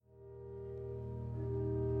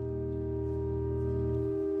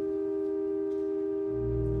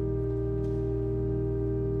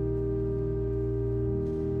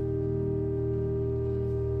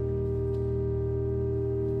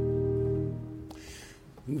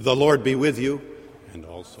The Lord be with you, and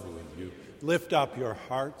also with you. Lift up your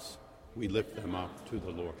hearts. We lift them up to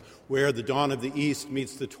the Lord. Where the dawn of the east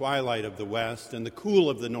meets the twilight of the west, and the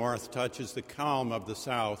cool of the north touches the calm of the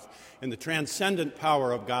south, and the transcendent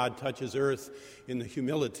power of God touches earth in the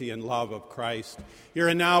humility and love of Christ. Here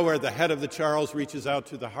and now, where the head of the Charles reaches out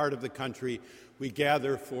to the heart of the country, we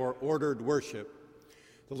gather for ordered worship.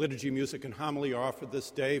 The liturgy, music, and homily are offered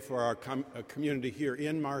this day for our community here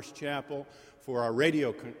in Marsh Chapel, for our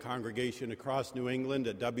radio congregation across New England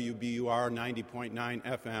at WBUR 90.9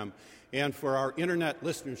 FM, and for our internet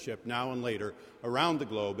listenership now and later around the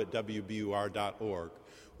globe at WBUR.org.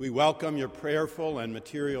 We welcome your prayerful and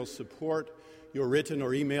material support, your written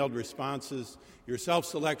or emailed responses, your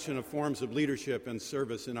self-selection of forms of leadership and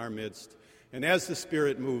service in our midst, and as the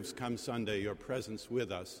Spirit moves come Sunday, your presence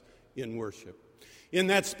with us in worship. In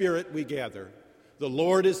that Spirit we gather. The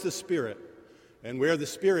Lord is the Spirit, and where the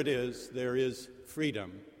Spirit is, there is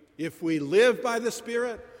freedom. If we live by the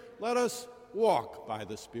Spirit, let us walk by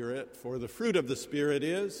the Spirit, for the fruit of the Spirit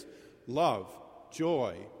is love,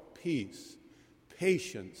 joy, peace,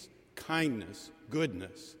 patience, kindness,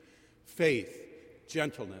 goodness, faith,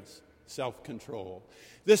 gentleness, self-control.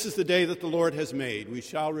 This is the day that the Lord has made. We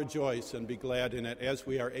shall rejoice and be glad in it. As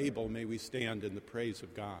we are able, may we stand in the praise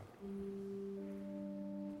of God.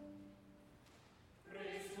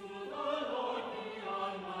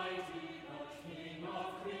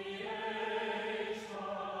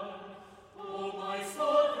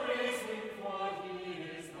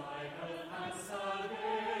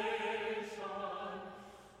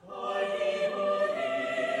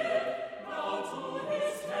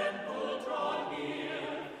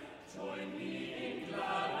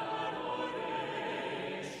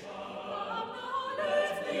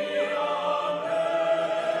 Yeah.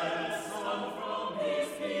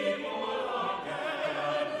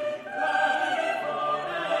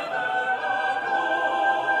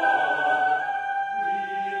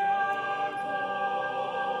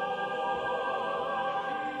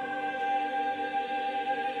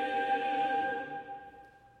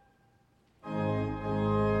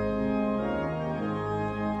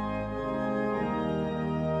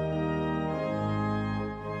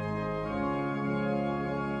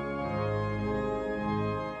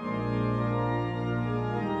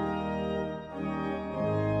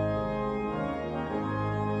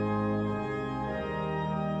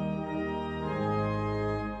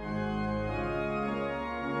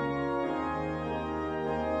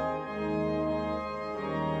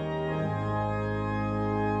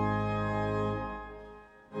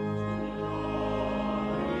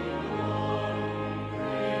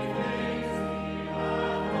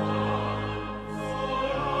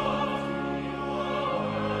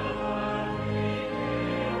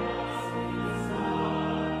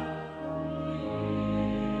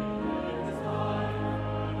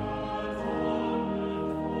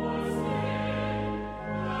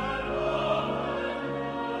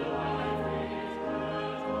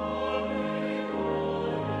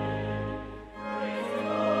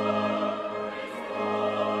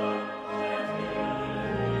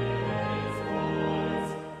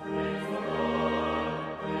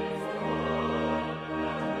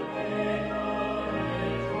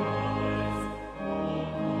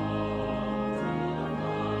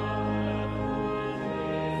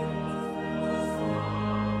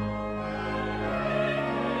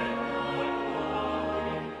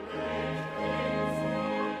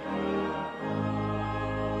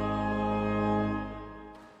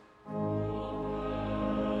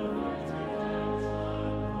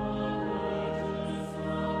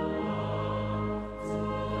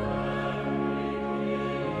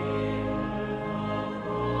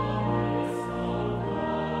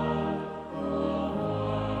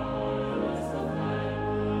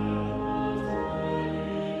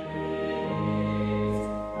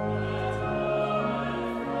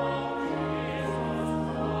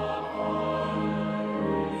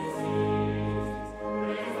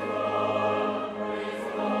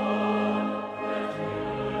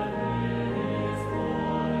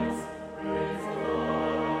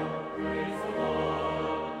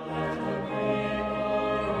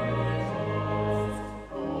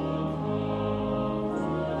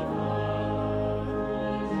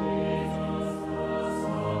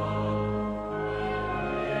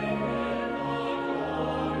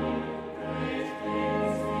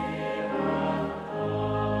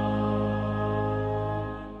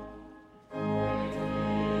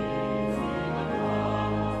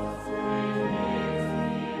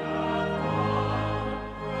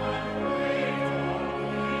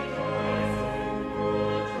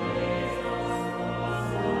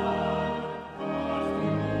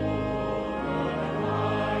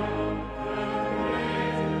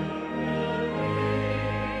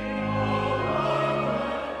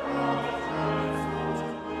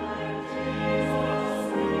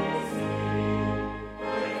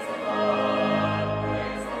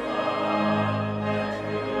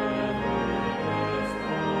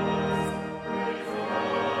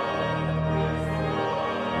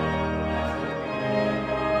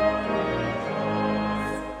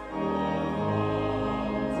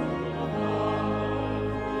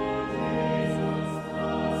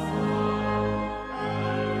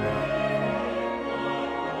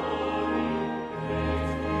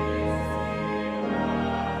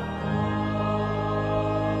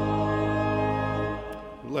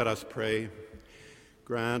 Let us pray.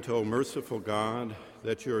 Grant, O merciful God,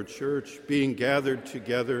 that your church, being gathered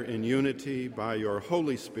together in unity by your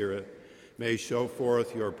Holy Spirit, may show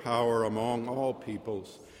forth your power among all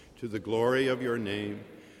peoples to the glory of your name,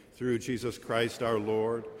 through Jesus Christ our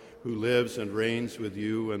Lord, who lives and reigns with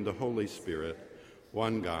you and the Holy Spirit,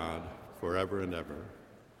 one God, forever and ever.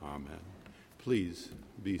 Amen. Please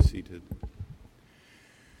be seated.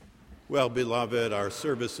 Well, beloved, our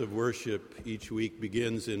service of worship each week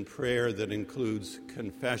begins in prayer that includes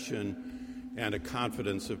confession and a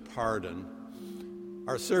confidence of pardon.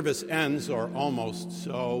 Our service ends, or almost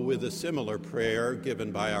so, with a similar prayer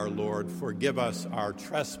given by our Lord: forgive us our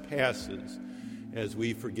trespasses as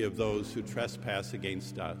we forgive those who trespass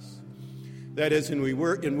against us. That is,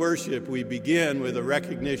 in worship, we begin with a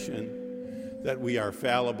recognition that we are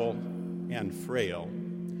fallible and frail,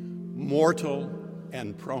 mortal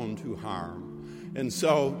and prone to harm. And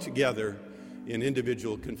so, together, in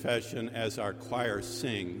individual confession, as our choir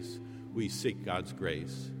sings, we seek God's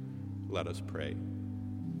grace. Let us pray.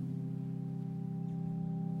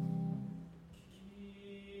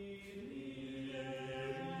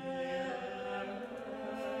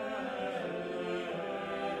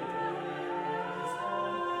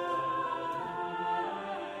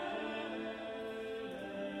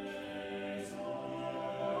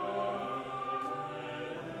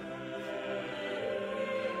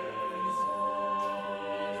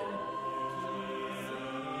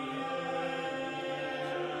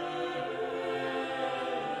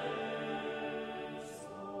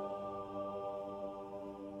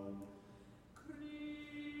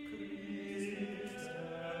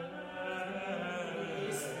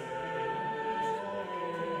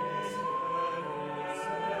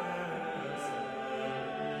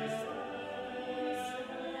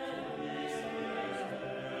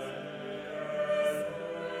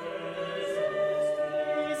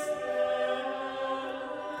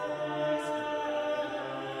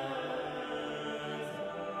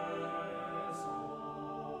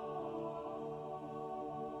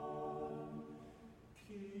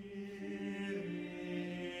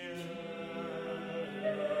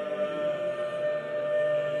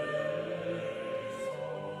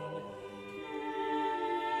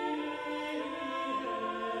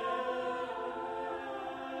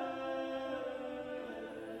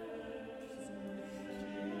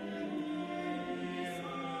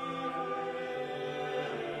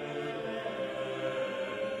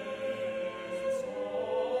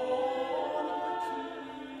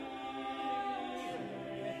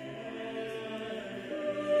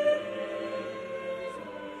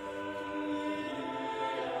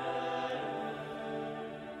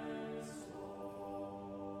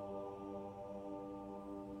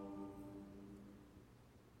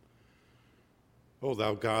 O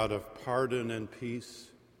thou God of pardon and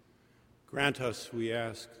peace, grant us, we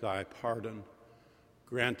ask, thy pardon.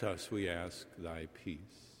 Grant us, we ask, thy peace.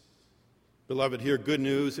 Beloved, hear good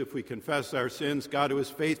news. If we confess our sins, God, who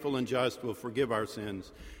is faithful and just, will forgive our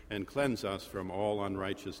sins and cleanse us from all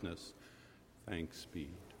unrighteousness. Thanks be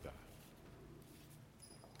to God.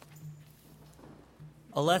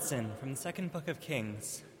 A lesson from the second book of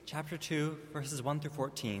Kings, chapter 2, verses 1 through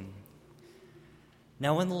 14.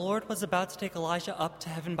 Now when the Lord was about to take Elijah up to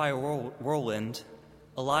heaven by a whirlwind,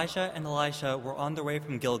 Elijah and Elisha were on their way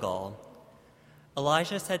from Gilgal.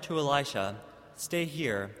 Elijah said to Elisha, "Stay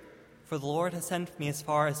here, for the Lord has sent me as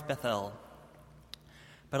far as Bethel."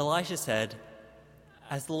 But Elisha said,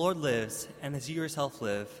 "As the Lord lives, and as you yourself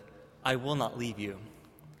live, I will not leave you."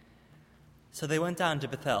 So they went down to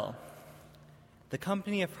Bethel. The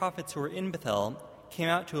company of prophets who were in Bethel came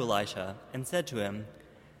out to Elisha and said to him,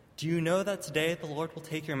 "Do you know that today the Lord will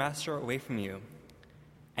take your master away from you?"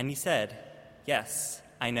 And he said, "Yes,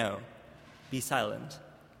 I know. Be silent."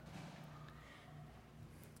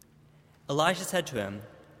 Elijah said to him,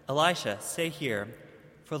 "Elisha, stay here,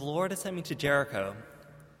 for the Lord has sent me to Jericho."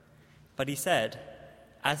 But he said,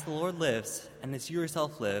 "As the Lord lives, and as you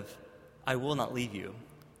yourself live, I will not leave you."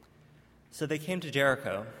 So they came to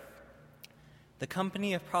Jericho. The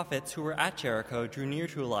company of prophets who were at Jericho drew near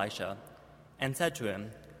to Elisha and said to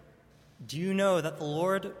him, "Do you know that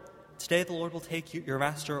today the Lord will take your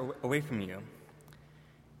master away from you?"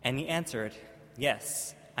 And he answered,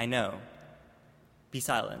 "Yes, I know. Be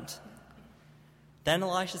silent." Then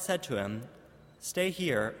Elisha said to him, "Stay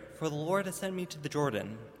here, for the Lord has sent me to the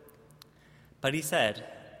Jordan." But he said,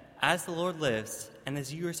 "As the Lord lives, and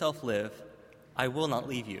as you yourself live, I will not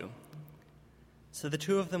leave you." So the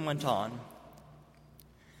two of them went on.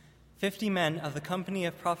 50 men of the company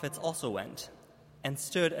of prophets also went, and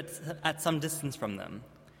stood at some distance from them,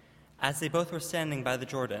 as they both were standing by the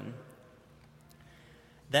Jordan.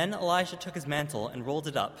 Then Elijah took his mantle and rolled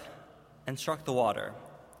it up and struck the water.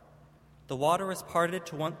 The water was parted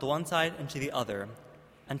to the one side and to the other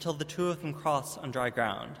until the two of them crossed on dry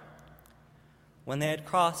ground. When they had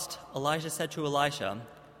crossed, Elijah said to Elisha,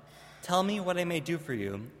 "Tell me what I may do for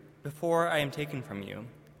you before I am taken from you."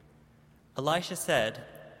 Elisha said,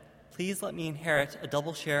 "Please let me inherit a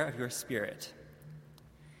double share of your spirit."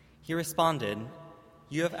 He responded,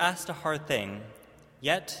 "You have asked a hard thing,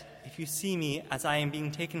 yet if you see me as I am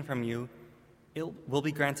being taken from you, it will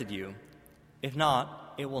be granted you. If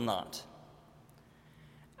not, it will not."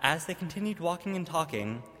 As they continued walking and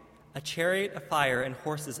talking, a chariot of fire and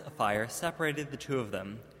horses of fire separated the two of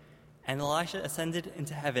them, and Elisha ascended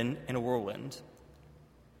into heaven in a whirlwind.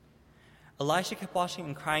 Elisha kept watching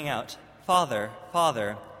and crying out, "Father,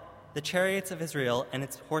 Father, the chariots of Israel and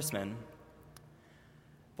its horsemen."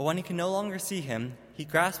 But when he could no longer see him, he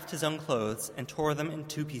grasped his own clothes and tore them in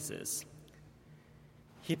two pieces.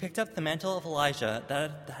 He picked up the mantle of Elijah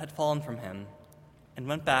that had fallen from him and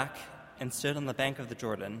went back and stood on the bank of the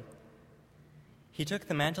Jordan. He took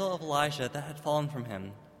the mantle of Elijah that had fallen from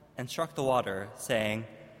him and struck the water, saying,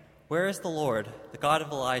 "Where is the Lord, the God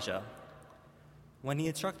of Elijah?" When he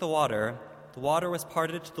had struck the water was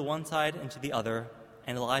parted to the one side and to the other,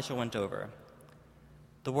 and Elijah went over.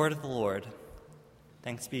 The word of the Lord.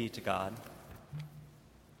 Thanks be to God.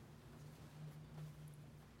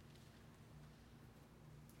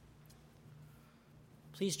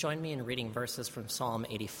 Please join me in reading verses from Psalm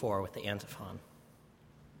 84 with the antiphon.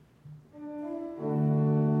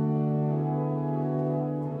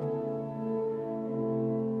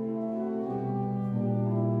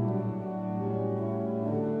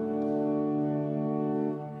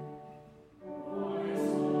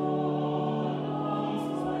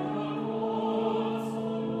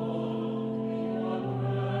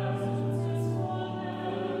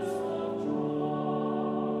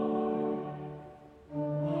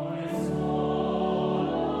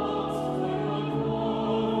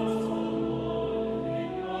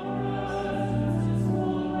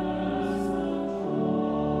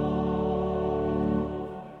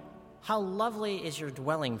 How lovely is your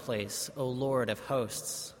dwelling place, O Lord of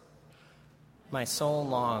hosts! My soul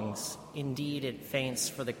longs, indeed it faints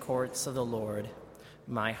for the courts of the Lord.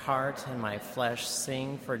 My heart and my flesh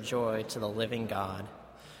sing for joy to the living God.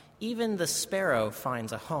 Even the sparrow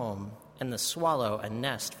finds a home, and the swallow a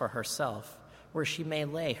nest for herself, where she may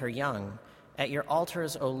lay her young. At your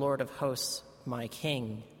altars, O Lord of hosts, my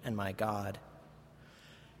King and my God.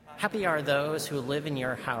 Happy are those who live in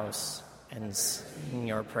your house and sing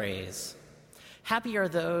your praise. Happy are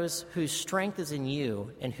those whose strength is in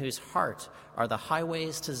you and whose heart are the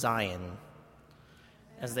highways to Zion.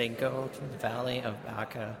 As they go to the valley of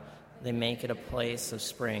Baca, they make it a place of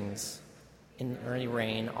springs. In early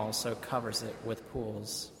rain also covers it with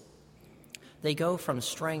pools. They go from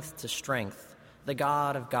strength to strength. The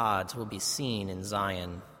God of gods will be seen in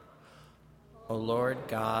Zion. O Lord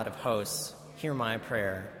God of hosts, hear my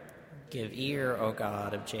prayer. Give ear, O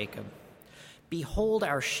God of Jacob. Behold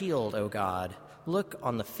our shield, O God. Look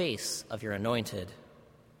on the face of your anointed.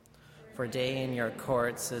 For a day in your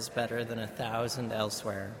courts is better than 1,000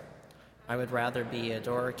 elsewhere. I would rather be a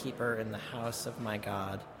doorkeeper in the house of my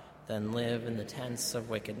God than live in the tents of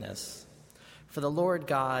wickedness. For the Lord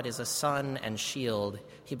God is a sun and shield.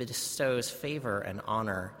 He bestows favor and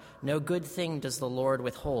honor. No good thing does the Lord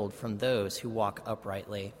withhold from those who walk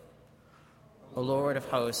uprightly. O Lord of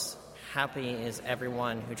hosts, happy is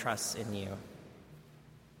everyone who trusts in you.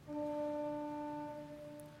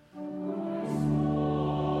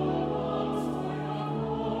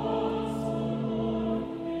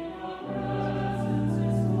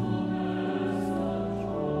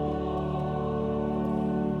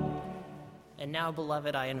 And now,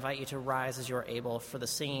 beloved, I invite you to rise as you are able for the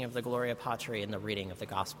singing of the Gloria Patri and the reading of the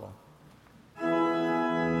Gospel.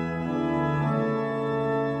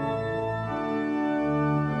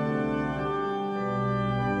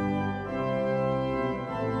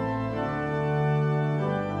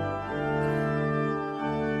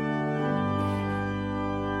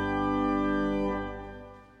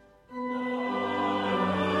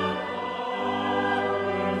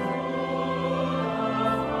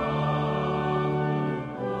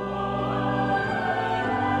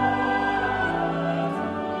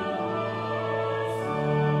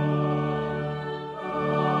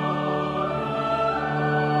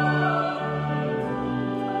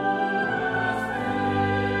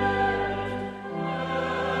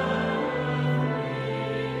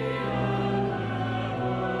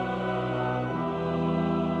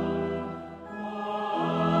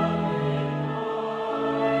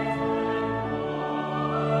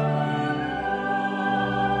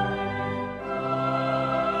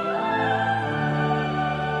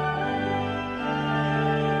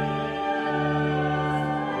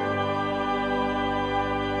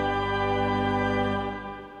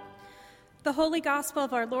 The Holy Gospel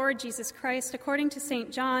of our Lord Jesus Christ according to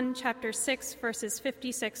St. John, chapter 6, verses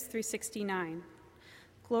 56 through 69.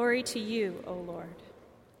 Glory to you, O Lord.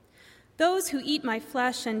 Those who eat my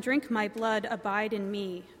flesh and drink my blood abide in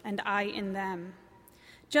me, and I in them.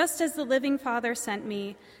 Just as the living Father sent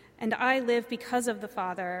me, and I live because of the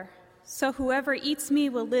Father, so whoever eats me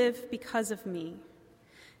will live because of me.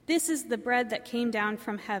 This is the bread that came down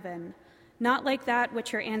from heaven, not like that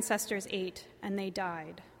which your ancestors ate, and they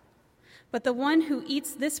died. But the one who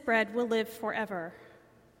eats this bread will live forever.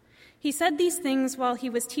 He said these things while he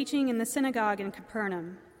was teaching in the synagogue in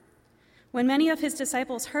Capernaum. When many of his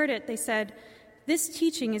disciples heard it, they said, "This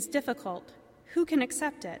teaching is difficult. Who can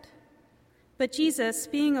accept it?" But Jesus,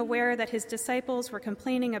 being aware that his disciples were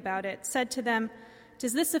complaining about it, said to them,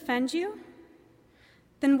 "Does this offend you?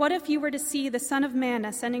 Then what if you were to see the Son of Man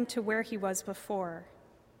ascending to where he was before?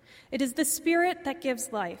 It is the Spirit that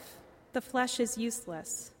gives life. The flesh is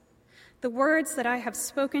useless. The words that I have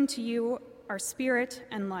spoken to you are spirit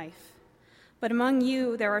and life. But among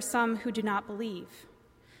you there are some who do not believe."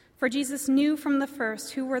 For Jesus knew from the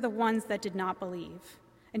first who were the ones that did not believe,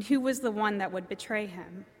 and who was the one that would betray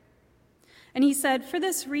him. And he said, "For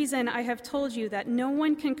this reason I have told you that no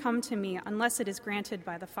one can come to me unless it is granted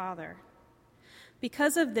by the Father."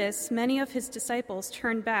 Because of this, many of his disciples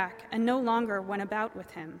turned back and no longer went about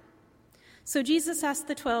with him. So Jesus asked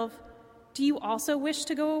the 12, "Do you also wish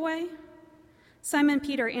to go away?" Simon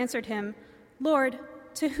Peter answered him, "Lord,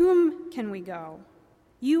 to whom can we go?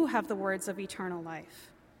 You have the words of eternal life.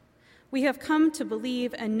 We have come to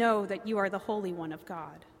believe and know that you are the Holy One of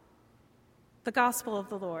God." The Gospel of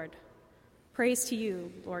the Lord. Praise to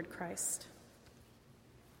you, Lord Christ.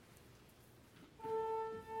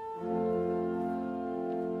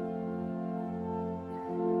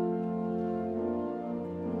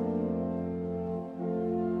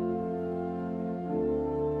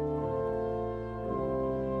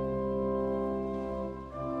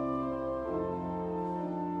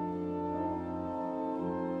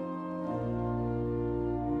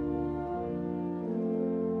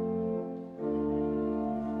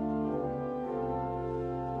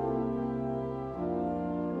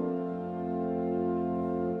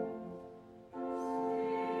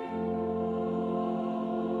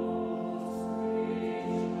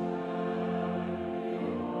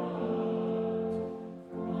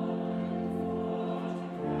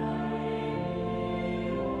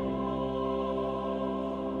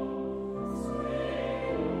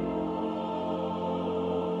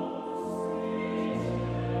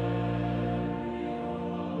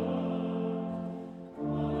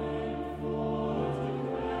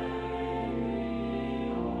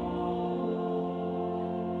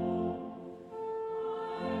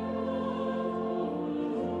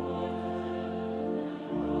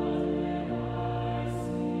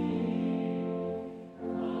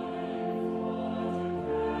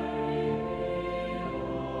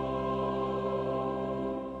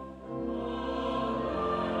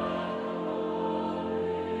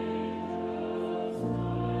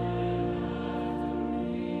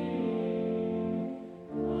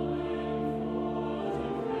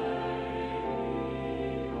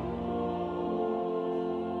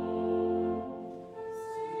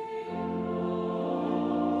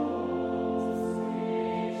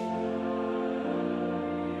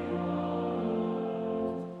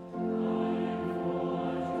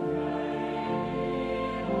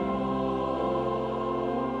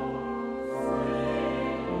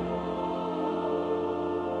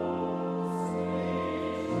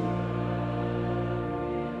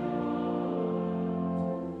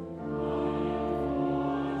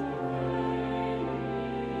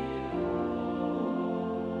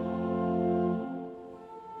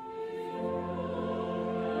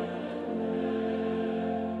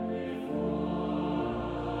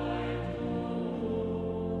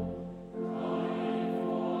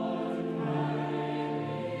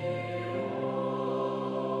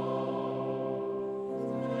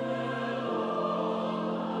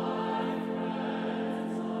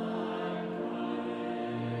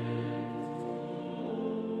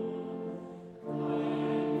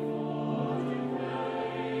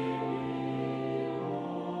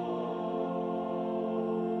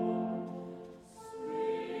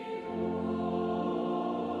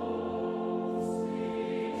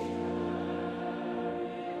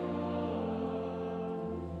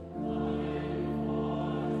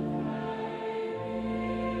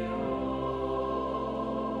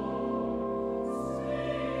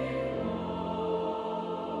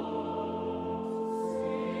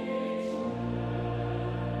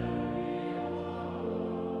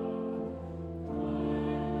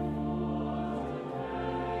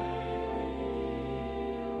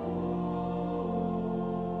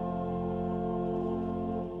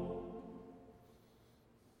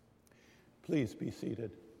 Please be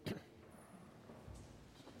seated.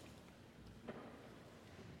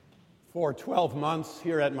 For 12 months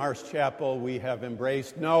here at Marsh Chapel, we have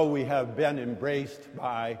been embraced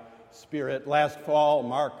by Spirit. Last fall,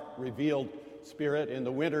 Mark revealed Spirit. In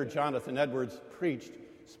the winter, Jonathan Edwards preached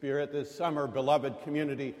Spirit. This summer, beloved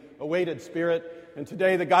community awaited Spirit. And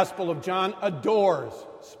today, the Gospel of John adores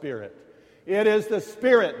Spirit. It is the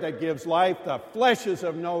Spirit that gives life. The flesh is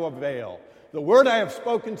of no avail. The word I have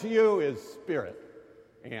spoken to you is Spirit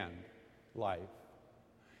and life.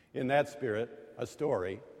 In that Spirit, a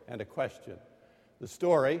story and a question. The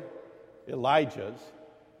story, Elijah's.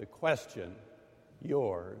 The question,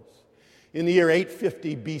 yours. In the year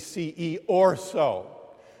 850 BCE or so,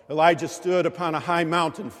 Elijah stood upon a high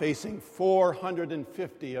mountain facing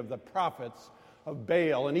 450 of the prophets of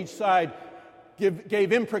Baal, and each side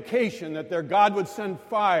gave imprecation that their God would send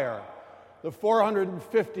fire. The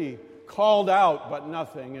 450 called out, but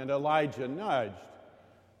nothing, and Elijah nudged.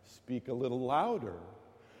 Speak a little louder.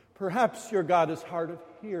 Perhaps your God is hard of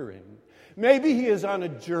hearing. Maybe he is on a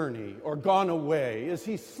journey or gone away. Is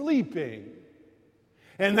he sleeping?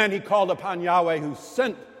 And then he called upon Yahweh, who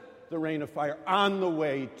sent the rain of fire on the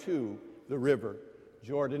way to the river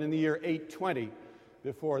Jordan in the year 820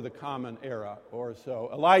 before the Common Era or so.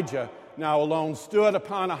 Elijah, now alone, stood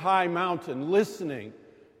upon a high mountain listening,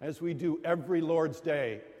 as we do every Lord's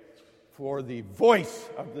Day, for the voice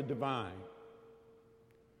of the divine.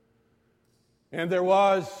 And there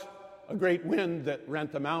was a great wind that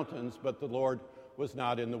rent the mountains, but the Lord was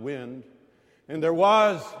not in the wind. And there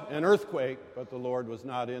was an earthquake, but the Lord was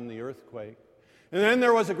not in the earthquake. And then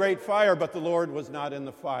there was a great fire, but the Lord was not in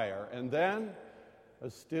the fire. And then a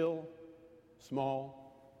still,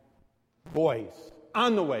 small voice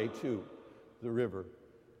on the way to the river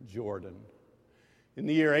Jordan. In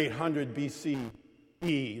the year 800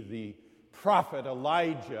 BCE, the prophet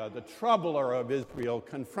Elijah, the troubler of Israel,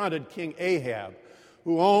 confronted King Ahab,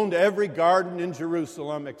 who owned every garden in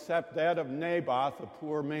Jerusalem except that of Naboth, a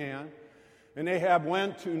poor man. And Ahab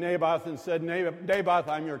went to Naboth and said, Naboth,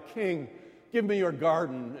 I'm your king. Give me your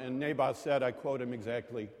garden. And Naboth said, I quote him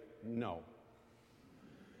exactly, no.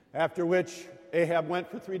 After which Ahab went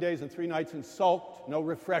for 3 days and 3 nights and sulked, no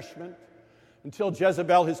refreshment, until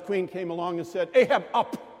Jezebel, his queen, came along and said, Ahab,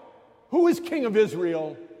 up! Who is king of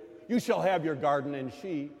Israel? You shall have your garden. And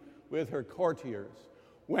she, with her courtiers,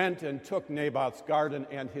 went and took Naboth's garden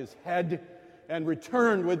and his head and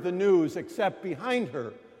returned with the news, except behind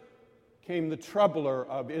her came the troubler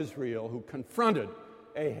of Israel, who confronted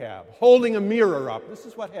Ahab, holding a mirror up. This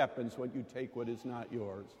is what happens when you take what is not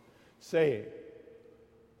yours, saying,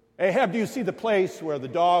 Ahab, do you see the place where the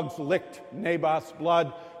dogs licked Naboth's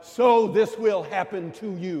blood? So this will happen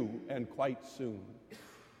to you, and quite soon,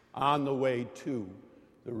 on the way to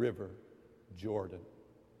the river Jordan.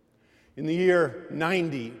 In the year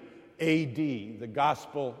 90 A.D., the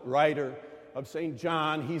gospel writer of St.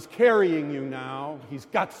 John, he's carrying you now. He's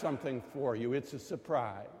got something for you. It's a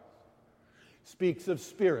surprise. Speaks of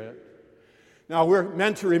Spirit. Now, we're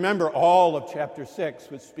meant to remember all of chapter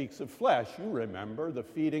 6, which speaks of flesh. You remember the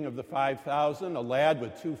feeding of the 5,000, a lad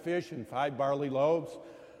with 2 fish and 5 barley loaves.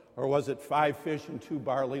 Or was it 5 fish and 2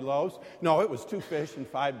 barley loaves? No, it was 2 fish and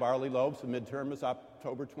 5 barley loaves. The midterm is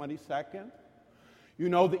October 22nd. You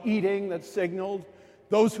know the eating that signaled.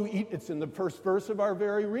 Those who eat, it's in the first verse of our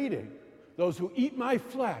very reading. Those who eat my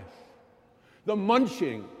flesh. The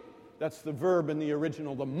munching, that's the verb in the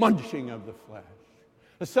original, the munching of the flesh.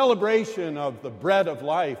 A celebration of the bread of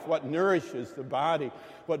life, what nourishes the body,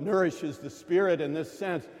 what nourishes the spirit in this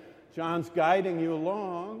sense. John's guiding you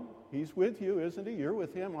along. He's with you, isn't he? You're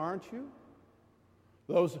with him, aren't you?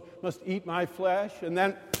 Those must eat my flesh. And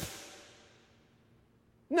then,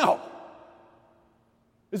 no.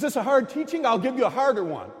 Is this a hard teaching? I'll give you a harder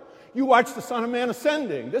one. You watch the Son of Man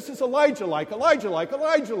ascending. This is Elijah-like.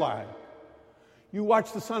 You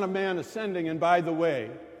watch the Son of Man ascending, and by the way,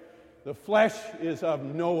 the flesh is of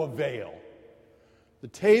no avail. The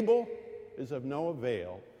table is of no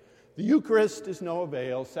avail. The Eucharist is no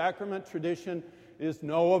avail. Sacrament tradition is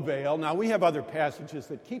no avail. Now, we have other passages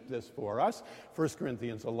that keep this for us. 1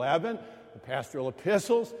 Corinthians 11, the pastoral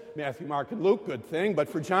epistles, Matthew, Mark, and Luke, good thing. But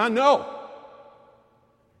for John, no.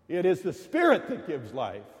 It is the Spirit that gives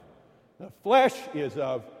life. The flesh is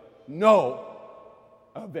of no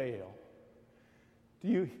avail. Do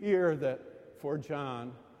you hear that for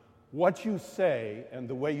John, what you say and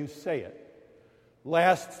the way you say it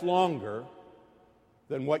lasts longer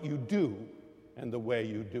than what you do and the way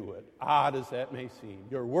you do it, odd as that may seem.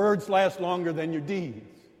 Your words last longer than your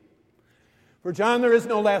deeds. For John, there is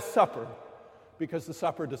no Last Supper because the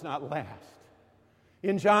supper does not last.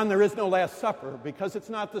 In John, there is no Last Supper because it's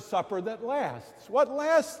not the supper that lasts. What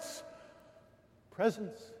lasts?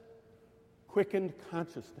 Presence, quickened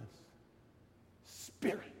consciousness,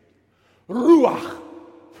 spirit, ruach,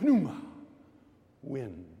 pneuma,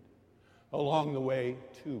 wind, along the way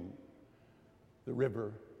to the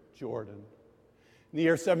river Jordan. In the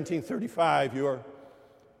year 1735, your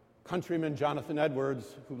countryman Jonathan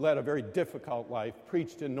Edwards, who led a very difficult life,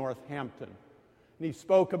 preached in Northampton. And he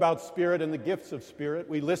spoke about Spirit and the gifts of Spirit.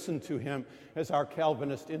 We listened to him as our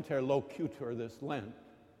Calvinist interlocutor this Lent.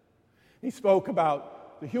 He spoke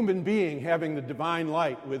about the human being having the divine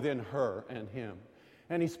light within her and him.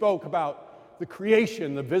 And he spoke about the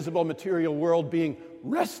creation, the visible material world being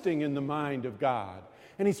resting in the mind of God.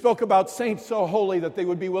 And he spoke about saints so holy that they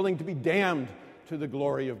would be willing to be damned to the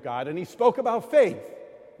glory of God. And he spoke about faith.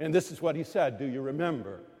 And this is what he said, do you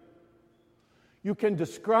remember? You can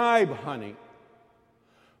describe honey,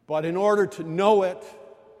 but in order to know it,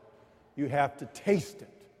 you have to taste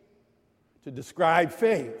it. To describe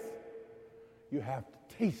faith, you have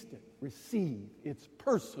to taste it, receive. It's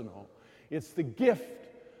personal. It's the gift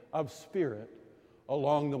of Spirit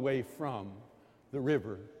along the way from the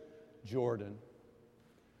river Jordan.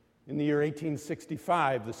 In the year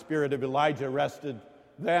 1865, the spirit of Elijah rested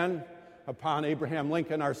then upon Abraham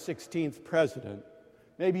Lincoln, our 16th president.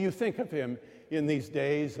 Maybe you think of him in these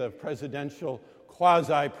days of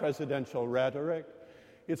quasi-presidential rhetoric.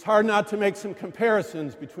 It's hard not to make some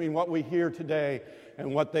comparisons between what we hear today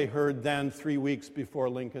and what they heard then 3 weeks before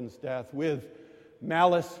Lincoln's death, with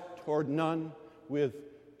malice toward none, with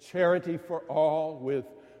charity for all, with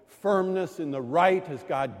firmness in the right as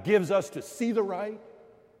God gives us to see the right.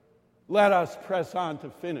 Let us press on to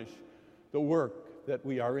finish the work that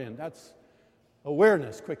we are in. That's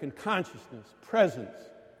awareness, quickened consciousness, presence,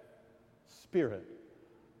 spirit,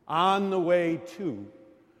 on the way to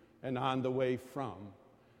and on the way from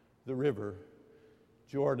the river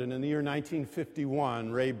Jordan. In the year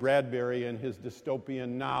 1951, Ray Bradbury, in his dystopian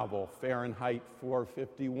novel, Fahrenheit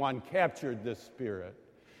 451, captured this spirit.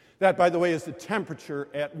 That, by the way, is the temperature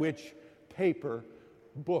at which paper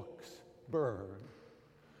books burn.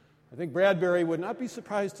 I think Bradbury would not be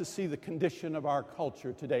surprised to see the condition of our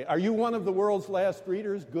culture today. Are you one of the world's last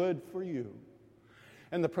readers? Good for you.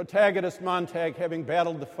 And the protagonist, Montag, having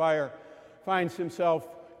battled the fire, finds himself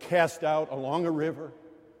cast out along a river,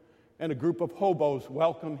 and a group of hobos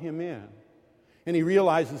welcome him in. And he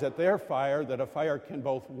realizes at their fire that a fire can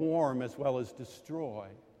both warm as well as destroy.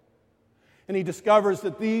 And he discovers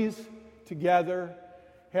that these together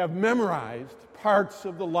have memorized parts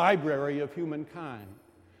of the library of humankind.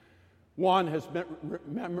 One has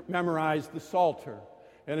memorized the Psalter,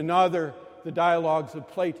 and another the dialogues of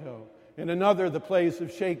Plato, and another the plays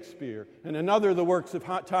of Shakespeare, and another the works of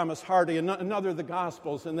Thomas Hardy, and another the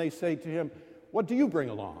Gospels, and they say to him, what do you bring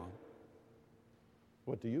along?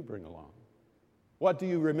 What do you bring along? What do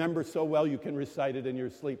you remember so well you can recite it in your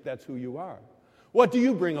sleep? That's who you are. What do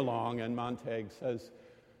you bring along? And Montag says,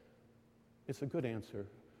 it's a good answer.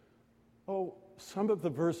 Oh, some of the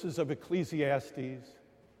verses of Ecclesiastes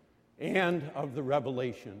and of the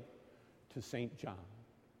Revelation to St. John.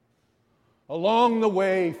 Along the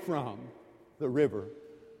way from the river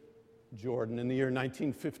Jordan. In the year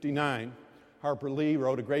 1959, Harper Lee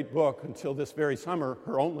wrote a great book, until this very summer,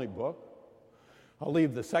 her only book. I'll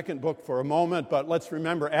leave the second book for a moment, but let's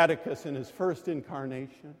remember Atticus in his first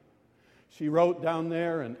incarnation. She wrote down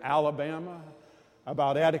there in Alabama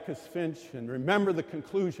about Atticus Finch, and remember the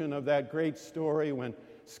conclusion of that great story when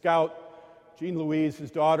Scout Jean Louise,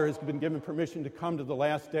 his daughter, has been given permission to come to the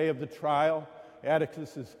last day of the trial.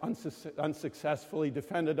 Atticus has unsuccessfully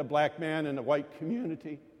defended a black man in a white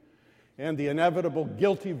community, and the inevitable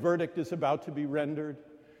guilty verdict is about to be rendered.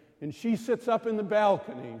 And she sits up in the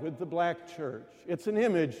balcony with the black church. It's an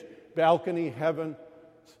image, balcony, heaven,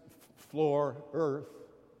 floor, earth.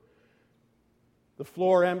 The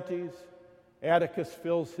floor empties. Atticus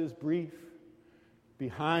fills his brief.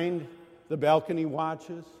 Behind the balcony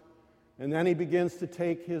watches. And then he begins to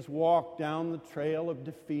take his walk down the trail of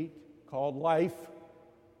defeat called life.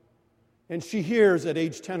 And she hears at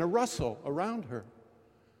age 10 a rustle around her.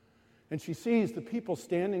 And she sees the people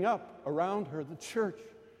standing up around her, the church.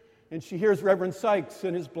 And she hears Reverend Sykes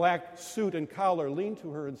in his black suit and collar lean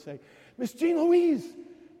to her and say, Miss Jean Louise,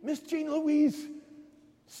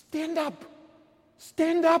 stand up,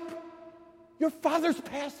 your father's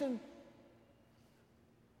passing.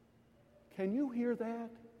 Can you hear that?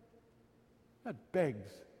 That begs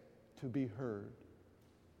to be heard.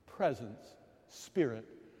 Presence, spirit,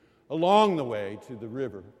 along the way to the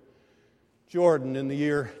river Jordan in the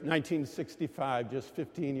year 1965, just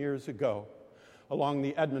 15 years ago. along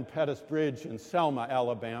the Edmund Pettus Bridge in Selma,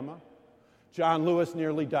 Alabama. John Lewis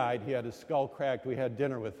nearly died. He had his skull cracked. We had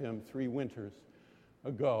dinner with him 3 winters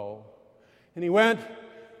ago. And he went,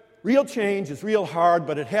 real change is real hard,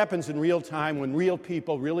 but it happens in real time when real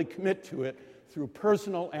people really commit to it through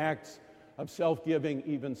personal acts of self-giving,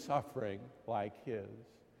 even suffering like his.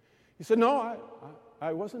 He said, no,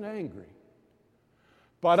 I wasn't angry,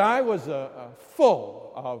 but I was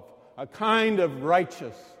full of a kind of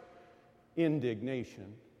righteous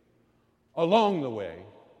indignation along the way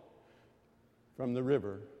from the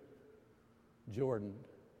river Jordan.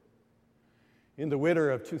 In the winter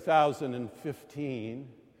of 2015,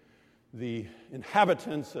 the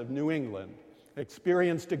inhabitants of New England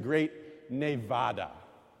experienced a great nevada.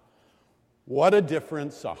 What a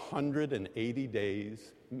difference 180 days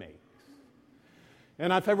makes.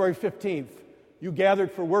 And on February 15th, you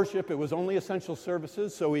gathered for worship. It was only essential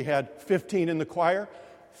services, so we had 15 in the choir.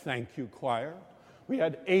 Thank you, choir. We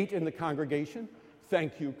had 8 in the congregation.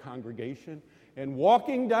 Thank you, congregation. And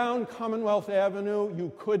walking down Commonwealth Avenue,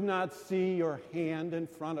 you could not see your hand in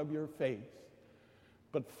front of your face.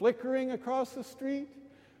 But flickering across the street,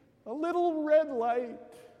 a little red light.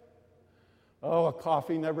 Oh, a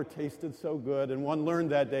coffee never tasted so good. And one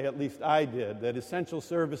learned that day, at least I did, that essential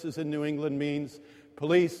services in New England means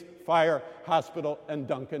police, fire, hospital, and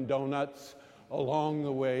Dunkin' Donuts along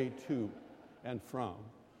the way to and from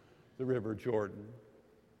the River Jordan.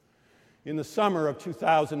 In the summer of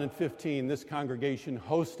 2015, this congregation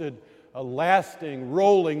hosted a lasting,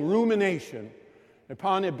 rolling rumination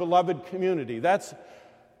upon a beloved community. That's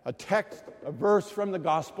a text, a verse from the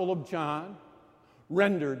Gospel of John,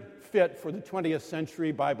 rendered fit for the 20th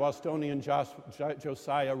century by Bostonian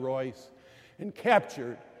Josiah Royce and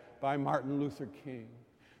captured by Martin Luther King.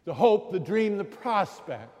 The hope, the dream, the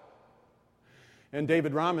prospect. And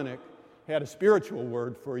David Romanek had a spiritual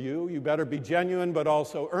word for you. You better be genuine but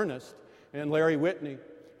also earnest. And Larry Whitney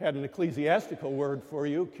had an ecclesiastical word for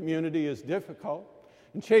you. Community is difficult.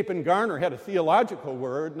 And Chapin Garner had a theological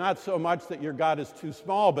word, not so much that your God is too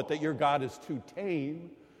small, but that your God is too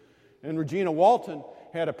tame. And Regina Walton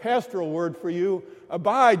had a pastoral word for you.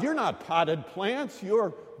 Abide, you're not potted plants,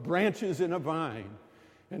 you're branches in a vine.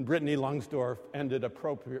 And Brittany Lungsdorff ended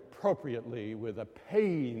appropriately with a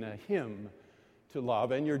pain, a hymn to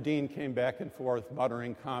love. And your dean came back and forth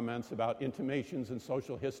muttering comments about intimations in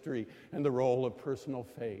social history and the role of personal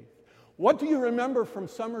faith. What do you remember from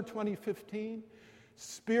summer 2015?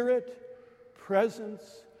 Spirit,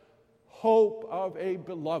 presence, hope of a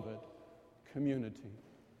beloved community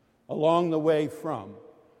along the way from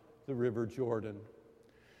the River Jordan.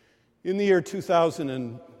 In the year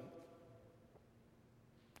 2000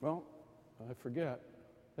 I forget.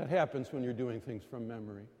 That happens when you're doing things from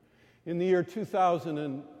memory. In the year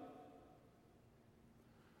 2000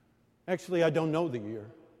 actually, I don't know the year.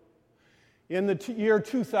 In the year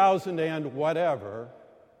 2000 and whatever,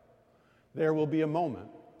 there will be a moment.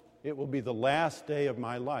 It will be the last day of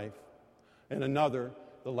my life, and another,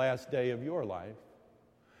 the last day of your life.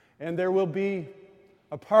 And there will be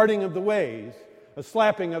a parting of the ways, a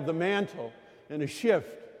slapping of the mantle, and a shift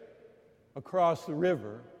across the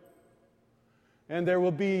river. And there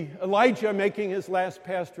will be Elijah making his last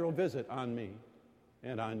pastoral visit on me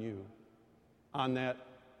and on you. On that,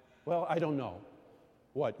 I don't know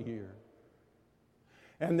what year.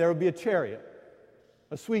 And there will be a chariot,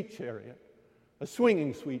 a sweet chariot, a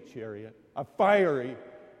swinging sweet chariot, a fiery,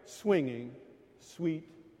 swinging, sweet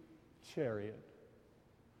chariot.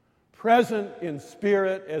 Present in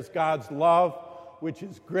spirit as God's love, which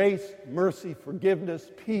is grace, mercy,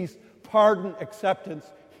 forgiveness, peace, pardon,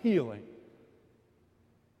 acceptance, healing,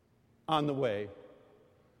 on the way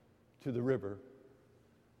to the river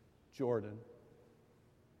Jordan.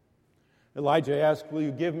 Elijah asked, will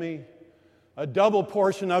you give me a double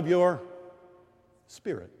portion of your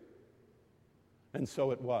spirit? And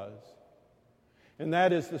so it was. And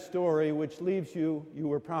that is the story which leaves you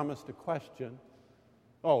were promised a question.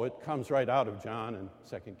 Oh, it comes right out of John and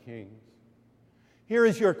 2 Kings. Here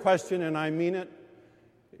is your question, and I mean it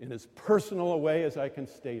in as personal a way as I can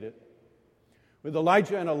state it. With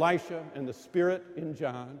Elijah and Elisha and the Spirit in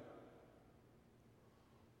John,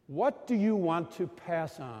 what do you want to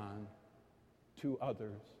pass on to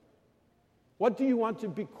others? What do you want to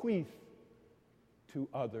bequeath to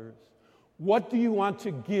others? What do you want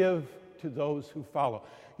to give to those who follow?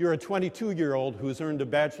 You're a 22-year-old who's earned a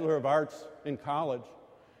Bachelor of Arts in college,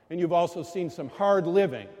 and you've also seen some hard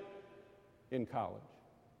living in college.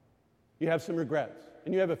 You have some regrets,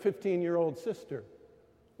 and you have a 15-year-old sister.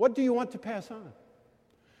 What do you want to pass on?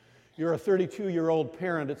 You're a 32-year-old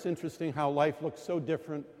parent. It's interesting how life looks so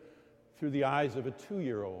different through the eyes of a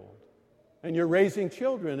 2-year-old. and you're raising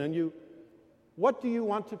children, and what do you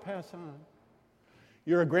want to pass on?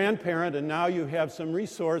 You're a grandparent, and now you have some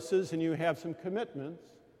resources and you have some commitments.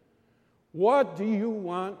 What do you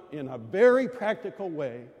want in a very practical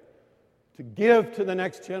way to give to the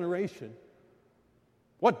next generation?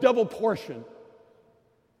 What double portion?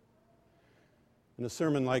 In a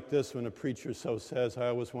sermon like this, when a preacher so says, I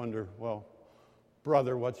always wonder, well,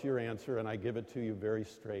 brother, what's your answer? And I give it to you very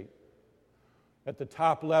straight. At the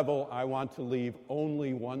top level, I want to leave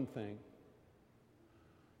only one thing: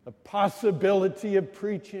 the possibility of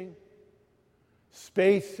preaching,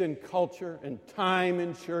 space and culture and time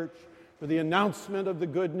in church for the announcement of the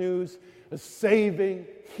good news, a saving,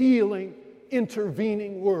 healing,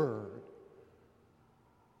 intervening word.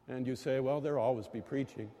 And you say, well, there'll always be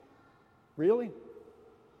preaching. Really?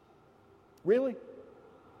 Really?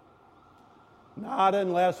 Not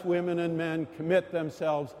unless women and men commit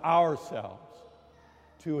themselves, ourselves,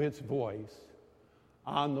 to its voice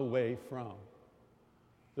on the way from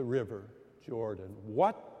the river Jordan.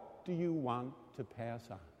 What do you want to pass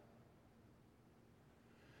on?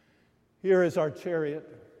 Here is our chariot.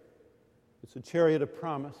 It's a chariot of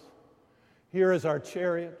promise. Here is our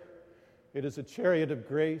chariot. It is a chariot of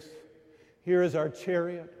grace. Here is our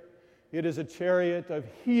chariot. It is a chariot of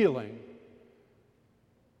healing.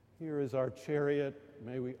 Here is our chariot,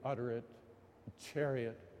 may we utter it, a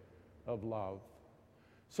chariot of love.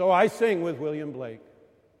 So I sing with William Blake.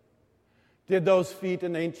 Did those feet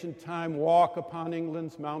in ancient time walk upon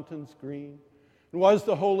England's mountains green? And was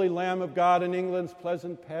the holy Lamb of God in England's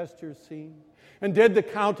pleasant pastures seen? And did the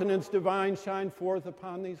countenance divine shine forth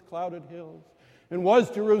upon these clouded hills? And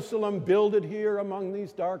was Jerusalem builded here among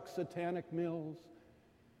these dark satanic mills?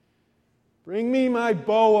 Bring me my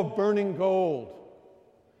bow of burning gold.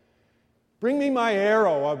 Bring me my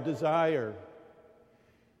arrow of desire.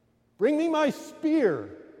 Bring me my spear,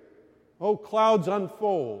 O clouds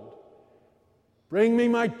unfold. Bring me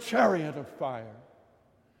my chariot of fire.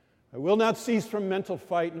 I will not cease from mental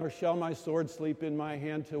fight, nor shall my sword sleep in my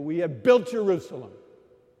hand till we have built Jerusalem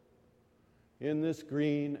in this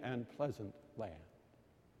green and pleasant land.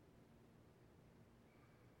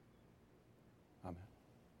 Amen.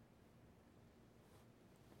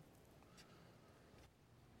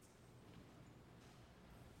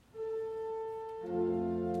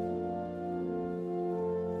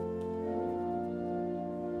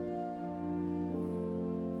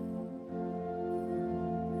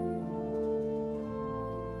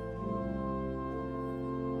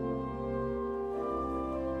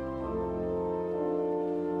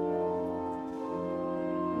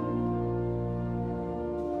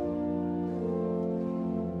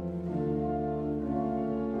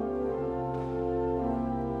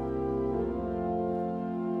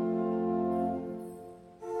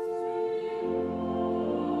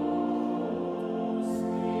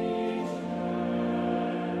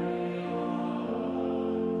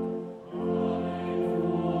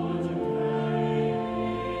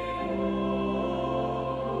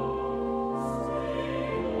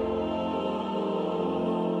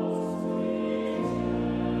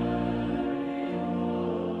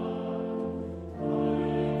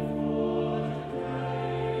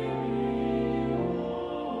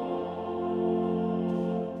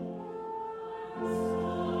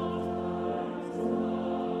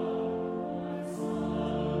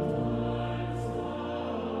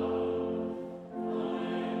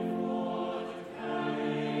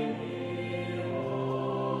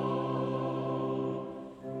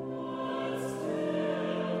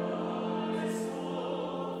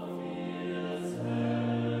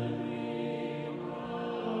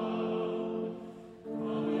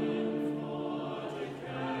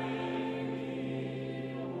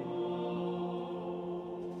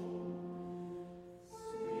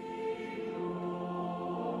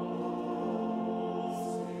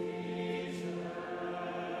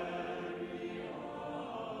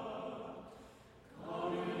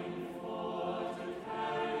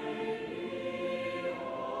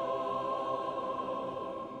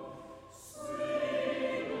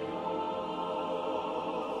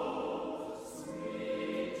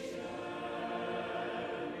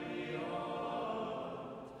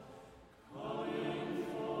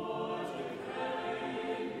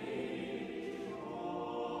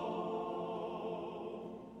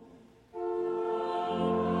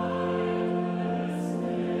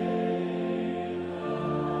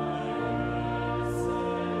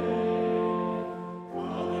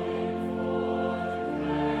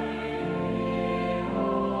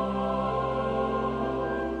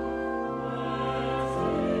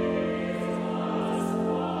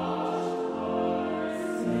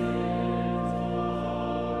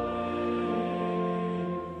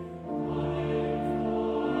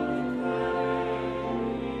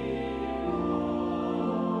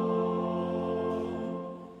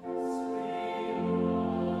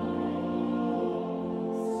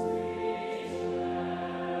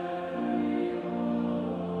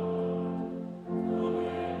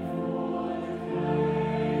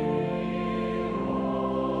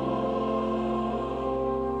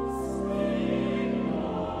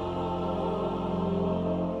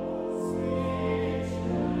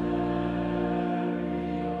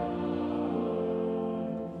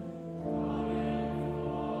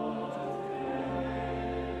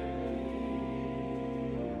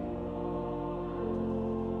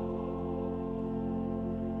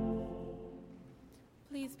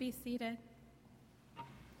 be seated.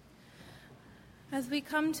 As we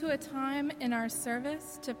come to a time in our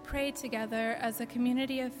service to pray together as a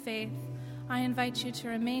community of faith, I invite you to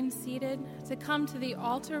remain seated, to come to the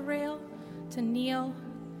altar rail, to kneel,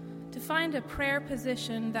 to find a prayer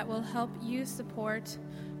position that will help you support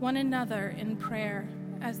one another in prayer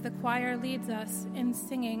as the choir leads us in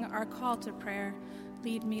singing our call to prayer,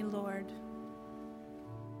 Lead Me, Lord.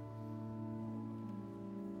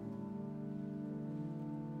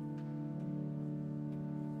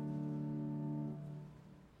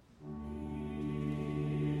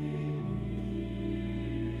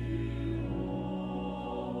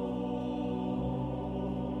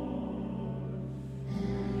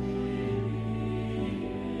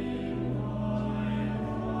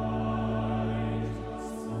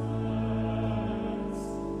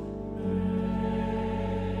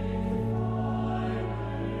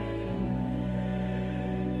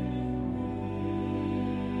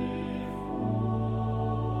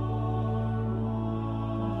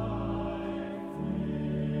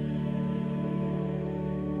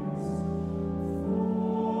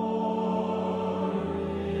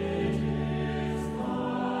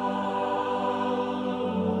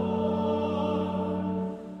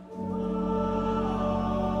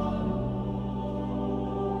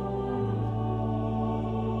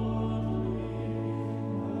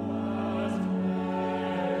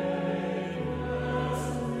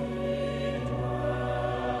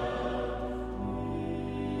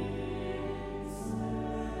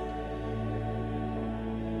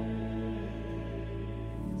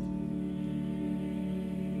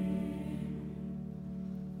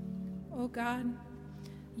 O God,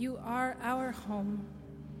 you are our home.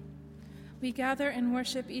 We gather and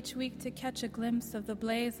worship each week to catch a glimpse of the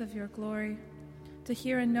blaze of your glory, to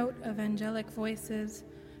hear a note of angelic voices,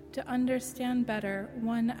 to understand better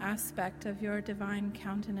one aspect of your divine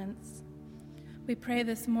countenance. We pray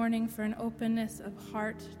this morning for an openness of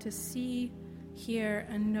heart to see, hear,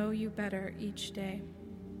 and know you better each day.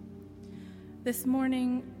 This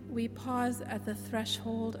morning, we pause at the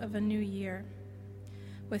threshold of a new year,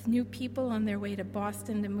 with new people on their way to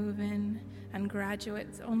Boston to move in, and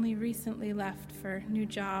graduates only recently left for new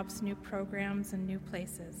jobs, new programs, and new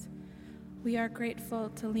places. We are grateful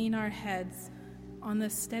to lean our heads on the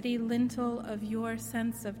steady lintel of your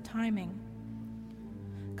sense of timing.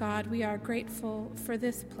 God, we are grateful for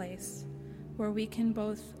this place where we can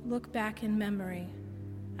both look back in memory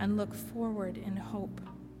and look forward in hope.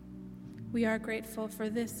 We are grateful for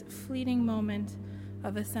this fleeting moment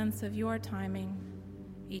of a sense of your timing,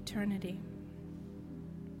 eternity.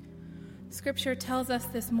 Scripture tells us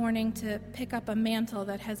this morning to pick up a mantle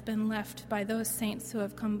that has been left by those saints who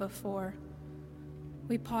have come before.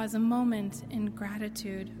 We pause a moment in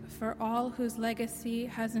gratitude for all whose legacy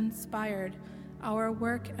has inspired our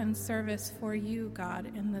work and service for you, God,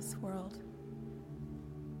 in this world.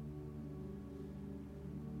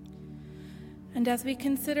 And as we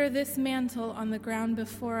consider this mantle on the ground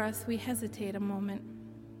before us, we hesitate a moment.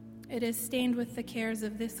 It is stained with the cares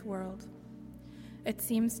of this world. It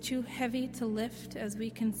seems too heavy to lift as we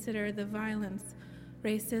consider the violence,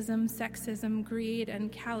 racism, sexism, greed,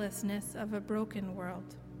 and callousness of a broken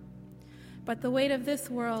world. But the weight of this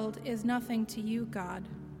world is nothing to you, God,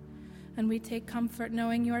 and we take comfort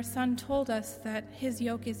knowing your Son told us that his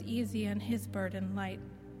yoke is easy and his burden light.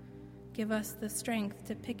 Give us the strength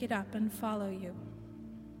to pick it up and follow you.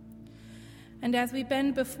 And as we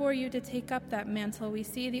bend before you to take up that mantle, we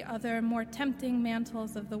see the other, more tempting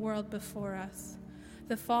mantles of the world before us.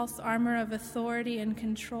 The false armor of authority and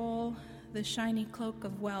control, the shiny cloak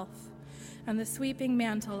of wealth, and the sweeping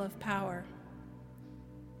mantle of power.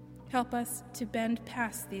 Help us to bend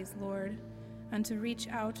past these, Lord, and to reach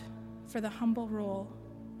out for the humble role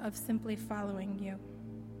of simply following you.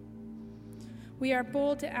 We are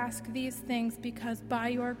bold to ask these things because by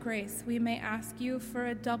your grace we may ask you for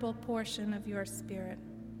a double portion of your Spirit.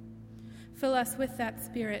 Fill us with that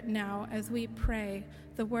Spirit now as we pray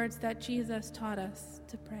the words that Jesus taught us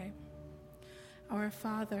to pray. Our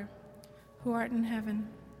Father, who art in heaven,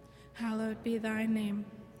 hallowed be thy name.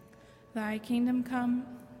 Thy kingdom come,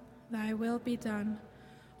 thy will be done,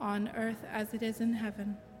 on earth as it is in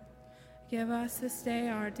heaven. Give us this day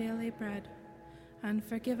our daily bread, and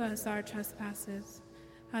forgive us our trespasses,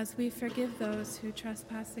 as we forgive those who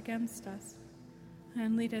trespass against us.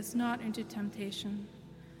 And lead us not into temptation,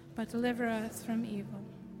 but deliver us from evil.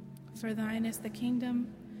 For thine is the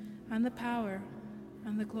kingdom, and the power,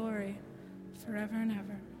 and the glory, forever and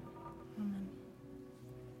ever. Amen.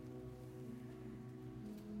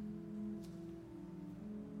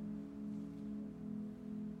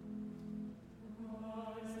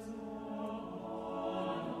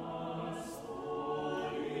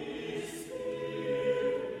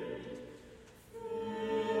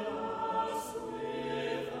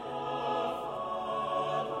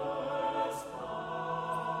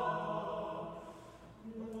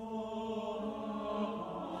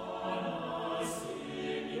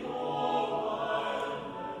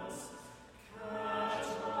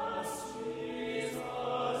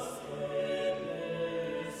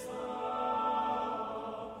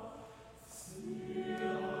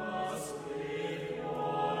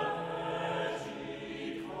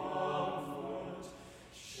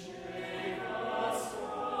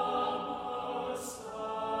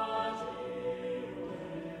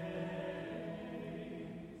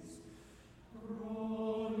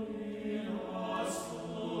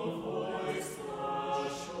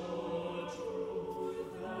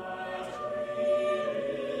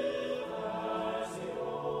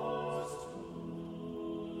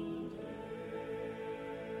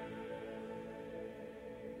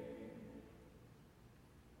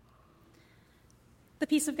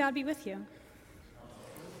 peace of God be with you.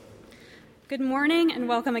 Good morning and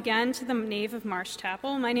welcome again to the nave of Marsh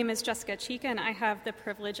Chapel. My name is Jessica Chica, and I have the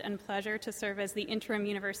privilege and pleasure to serve as the interim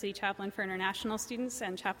university chaplain for international students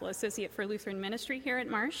and chapel associate for Lutheran ministry here at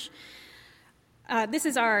Marsh. This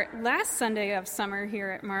is our last Sunday of summer here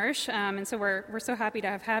at Marsh, and so we're so happy to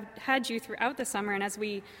have had you throughout the summer. And as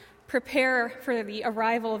we prepare for the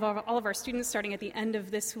arrival of all of our students starting at the end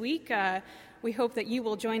of this week, we hope that you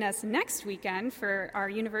will join us next weekend for our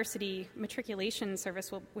university matriculation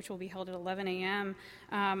service, which will be held at 11 a.m.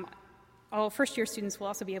 All first-year students will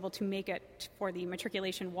also be able to make it for the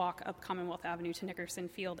matriculation walk up Commonwealth Avenue to Nickerson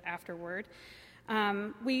Field afterward.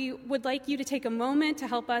 We would like you to take a moment to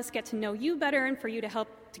help us get to know you better and for you to help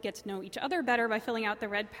to get to know each other better by filling out the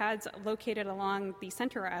red pads located along the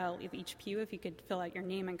center aisle of each pew. If you could fill out your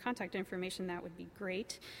name and contact information, that would be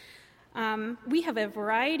great. We have a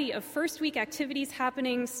variety of first week activities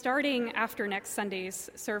happening starting after next Sunday's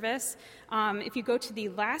service. If you go to the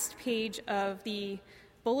last page of the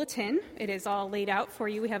bulletin, it is all laid out for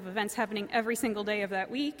you. We have events happening every single day of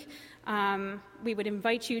that week. We would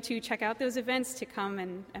invite you to check out those events, to come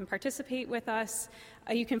and participate with us.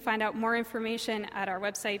 You can find out more information at our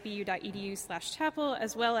website, bu.edu/chapel,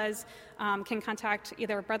 as well as can contact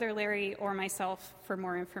either Brother Larry or myself for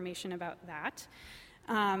more information about that.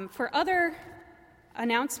 For other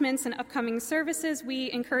announcements and upcoming services,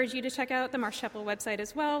 we encourage you to check out the Marsh Chapel website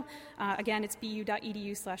as well. Again, it's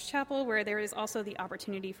bu.edu/chapel, where there is also the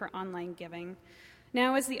opportunity for online giving.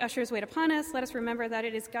 Now, as the ushers wait upon us, let us remember that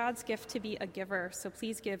it is God's gift to be a giver, so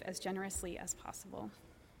please give as generously as possible.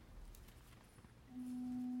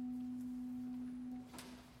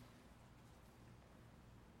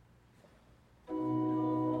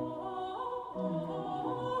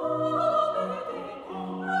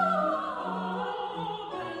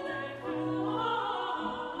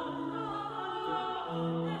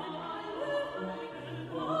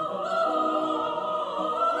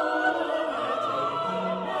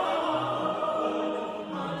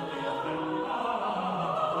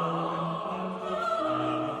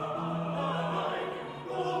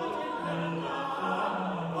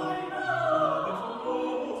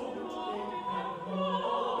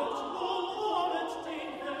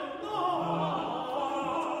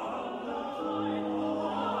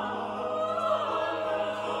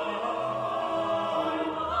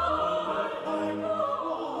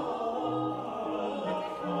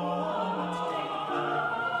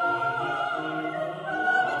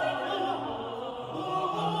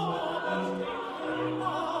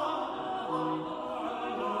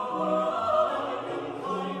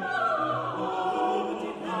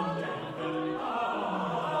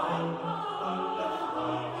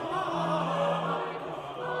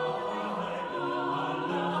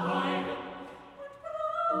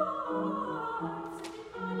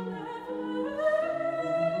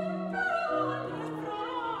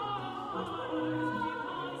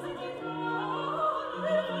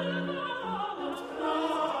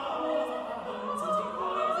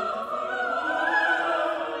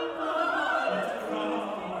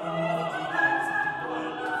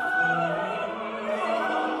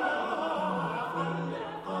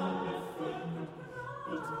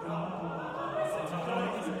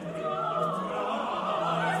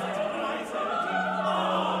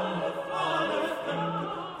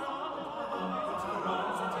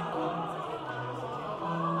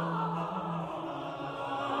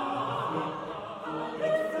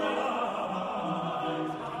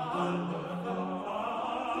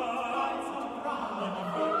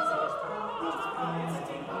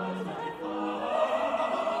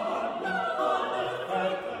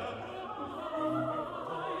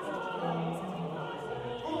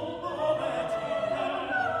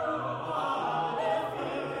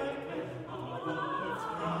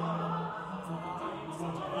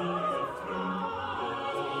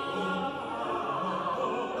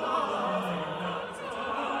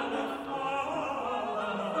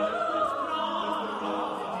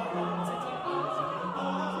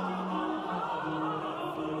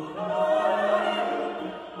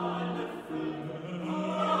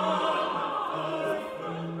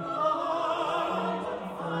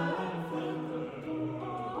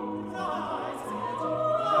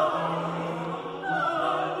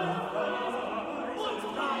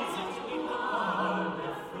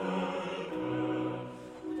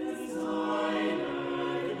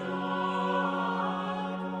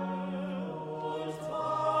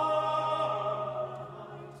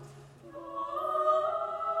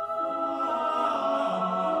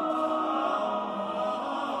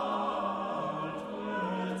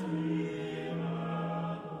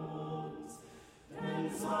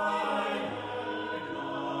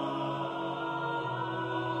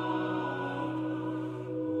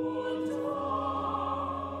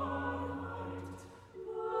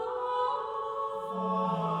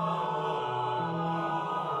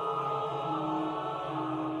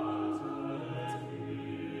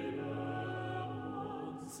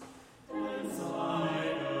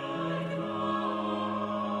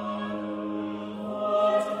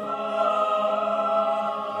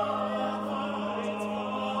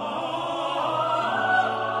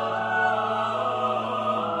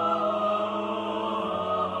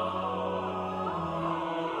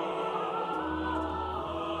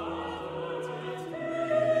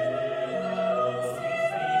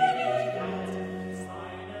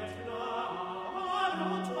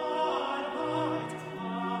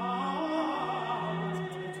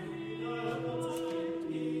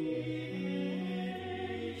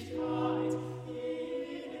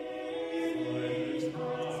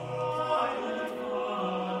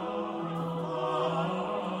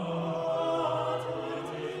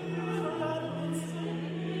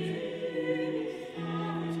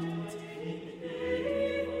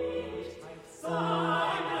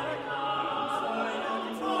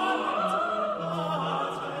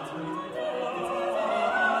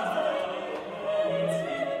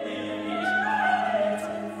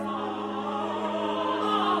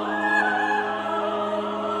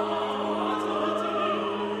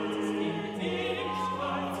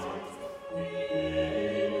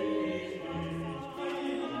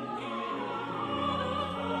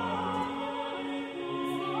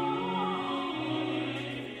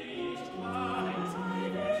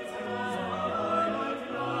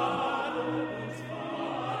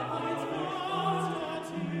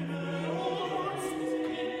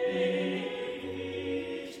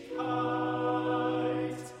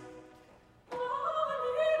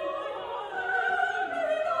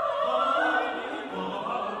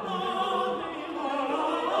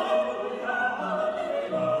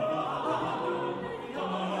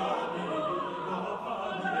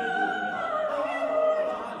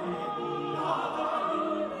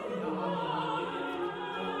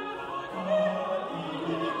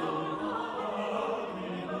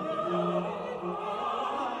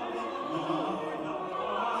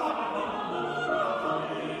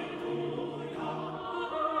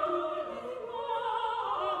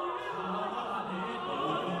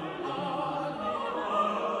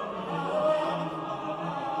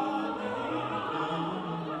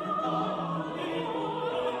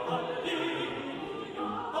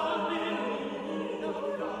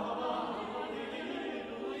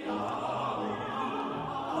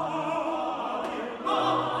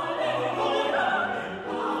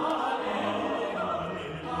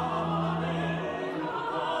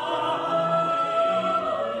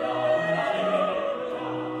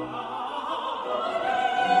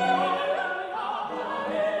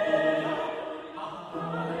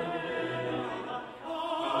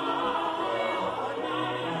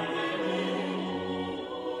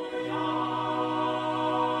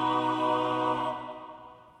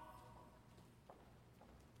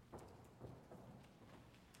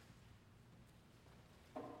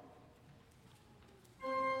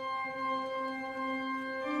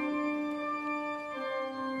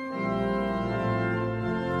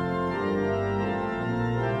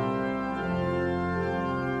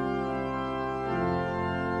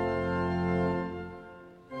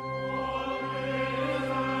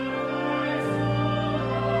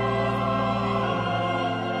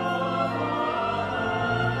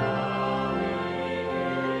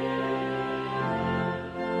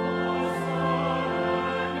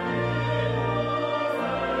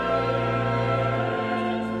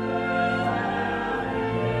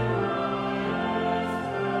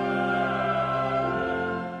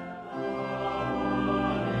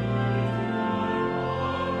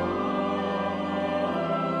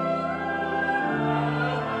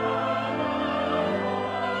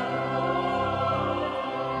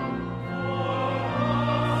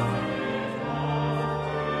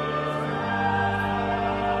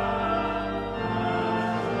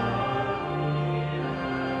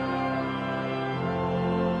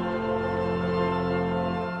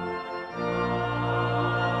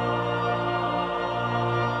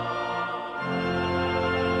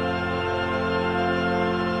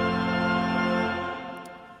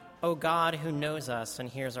 O God, who knows us and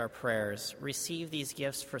hears our prayers, receive these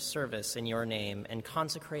gifts for service in your name and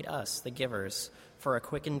consecrate us, the givers, for a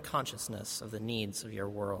quickened consciousness of the needs of your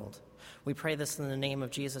world. We pray this in the name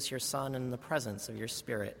of Jesus, your Son, and in the presence of your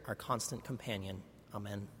Spirit, our constant companion.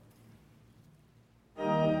 Amen.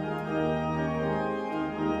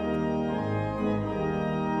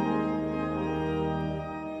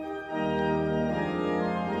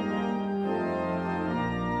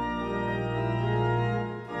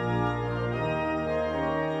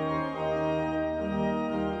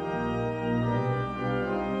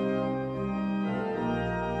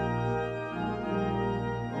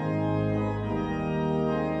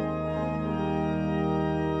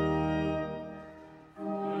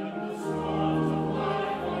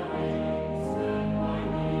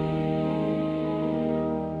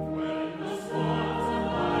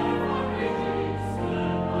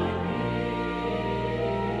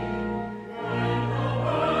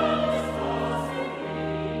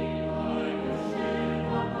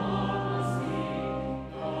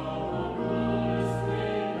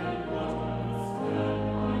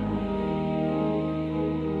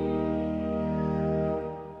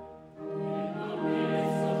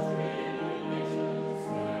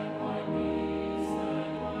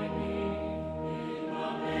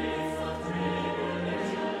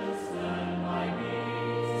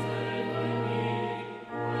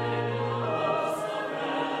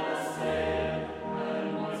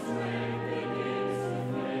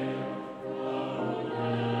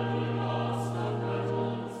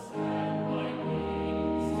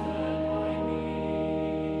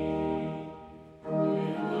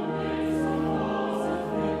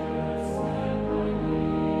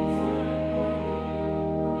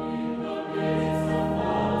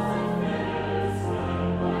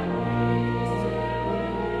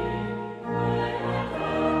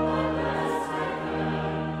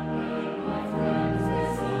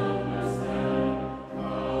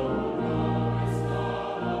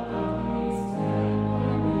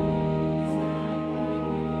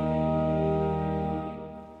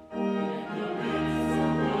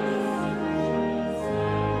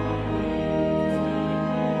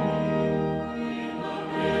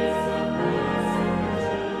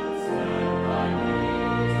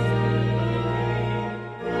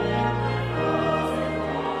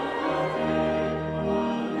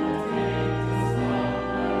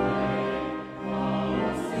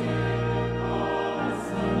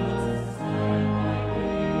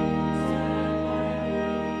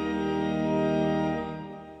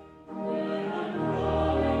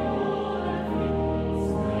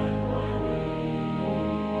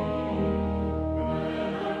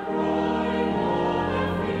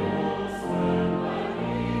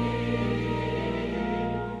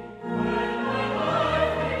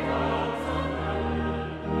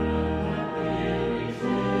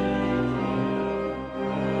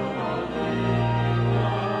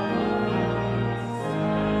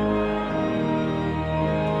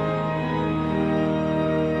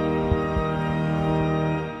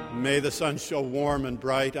 May the sun show warm and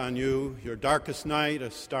bright on you, your darkest night a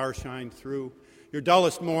star shine through, your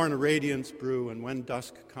dullest morn a radiance brew, and when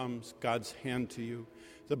dusk comes, God's hand to you.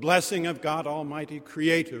 The blessing of God Almighty,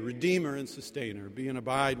 Creator, Redeemer, and Sustainer, be and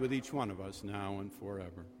abide with each one of us now and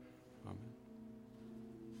forever.